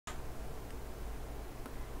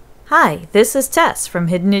Hi, this is Tess from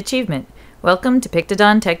Hidden Achievement. Welcome to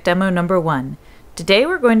Pictodon Tech Demo number 1. Today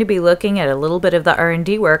we're going to be looking at a little bit of the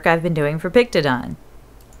R&D work I've been doing for Pictodon.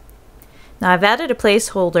 Now I've added a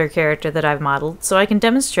placeholder character that I've modeled so I can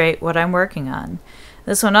demonstrate what I'm working on.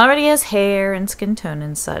 This one already has hair and skin tone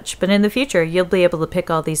and such, but in the future you'll be able to pick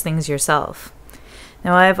all these things yourself.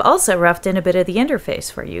 Now I've also roughed in a bit of the interface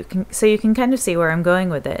for you, so you can kind of see where I'm going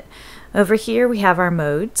with it. Over here we have our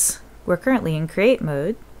modes. We're currently in create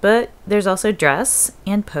mode, but there's also dress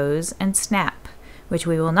and pose and snap, which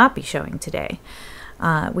we will not be showing today.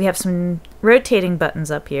 We have some rotating buttons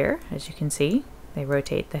up here, as you can see. They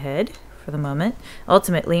rotate the head for the moment.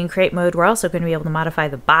 Ultimately, in create mode, we're also going to be able to modify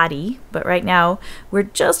the body, but right now we're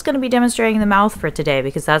just going to be demonstrating the mouth for today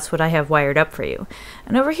because that's what I have wired up for you.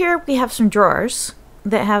 And over here we have some drawers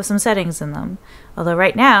that have some settings in them, although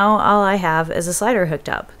right now all I have is a slider hooked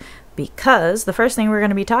up because the first thing we're going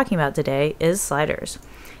to be talking about today is sliders.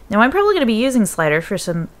 Now I'm probably going to be using sliders for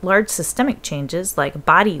some large systemic changes like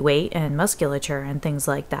body weight and musculature and things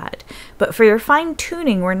like that. But for your fine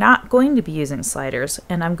tuning, we're not going to be using sliders,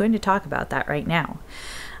 and I'm going to talk about that right now.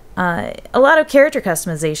 A lot of character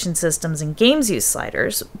customization systems and games use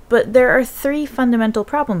sliders, but there are 3 fundamental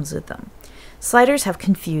problems with them. Sliders have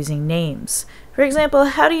confusing names. For example,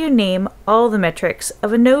 how do you name all the metrics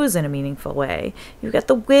of a nose in a meaningful way? You've got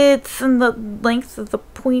the width and the length of the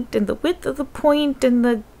point and the width of the point and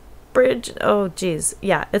the bridge. Oh geez,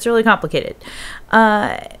 yeah, it's really complicated.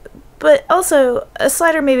 But also a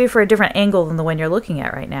slider may be for a different angle than the one you're looking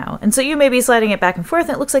at right now, and so you may be sliding it back and forth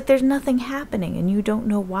and it looks like there's nothing happening and you don't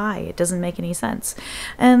know why. It doesn't make any sense,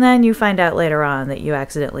 and then you find out later on that you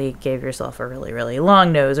accidentally gave yourself a really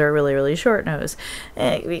long nose or a really short nose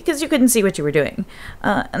because you couldn't see what you were doing.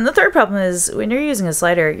 And the third problem is when you're using a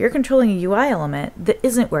slider, you're controlling a UI element that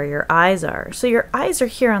isn't where your eyes are. So your eyes are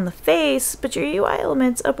here on the face, but your UI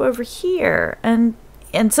element's up over here, and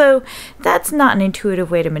so that's not an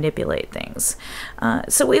intuitive way to manipulate things.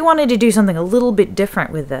 So we wanted to do something a little bit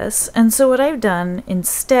different with this. And so what I've done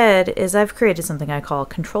instead is I've created something I call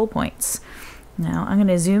control points. Now I'm going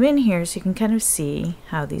to zoom in here so you can kind of see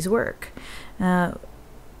how these work.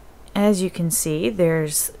 As you can see,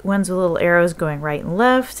 there's ones with little arrows going right and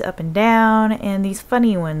left, up and down, and these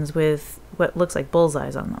funny ones with what looks like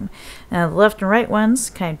bullseyes on them. Now the left and right ones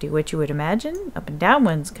kind of do what you would imagine. Up and down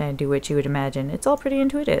ones kind of do what you would imagine. It's all pretty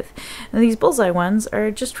intuitive. And these bullseye ones are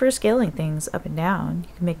just for scaling things up and down.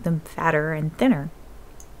 You can make them fatter and thinner.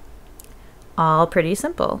 All pretty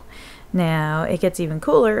simple. Now it gets even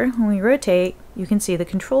cooler. When we rotate, you can see the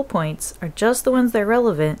control points are just the ones that are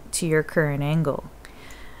relevant to your current angle.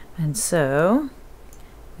 And so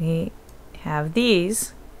we have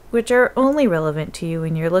these, which are only relevant to you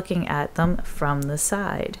when you're looking at them from the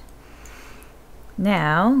side.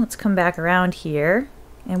 Now let's come back around here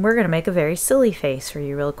and we're going to make a very silly face for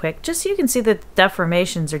you real quick, just so you can see that the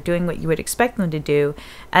deformations are doing what you would expect them to do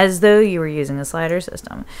as though you were using a slider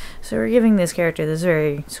system. So we're giving this character this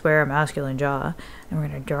very square masculine jaw, and we're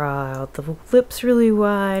going to draw out the lips really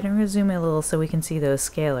wide, and we're going to zoom in a little so we can see those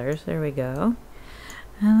scalars. There we go.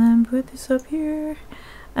 And then put this up here.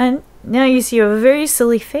 And now you see you have a very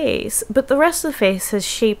silly face, but the rest of the face has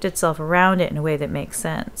shaped itself around it in a way that makes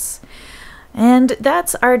sense. And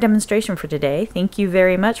that's our demonstration for today. Thank you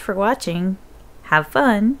very much for watching. Have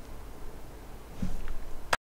fun!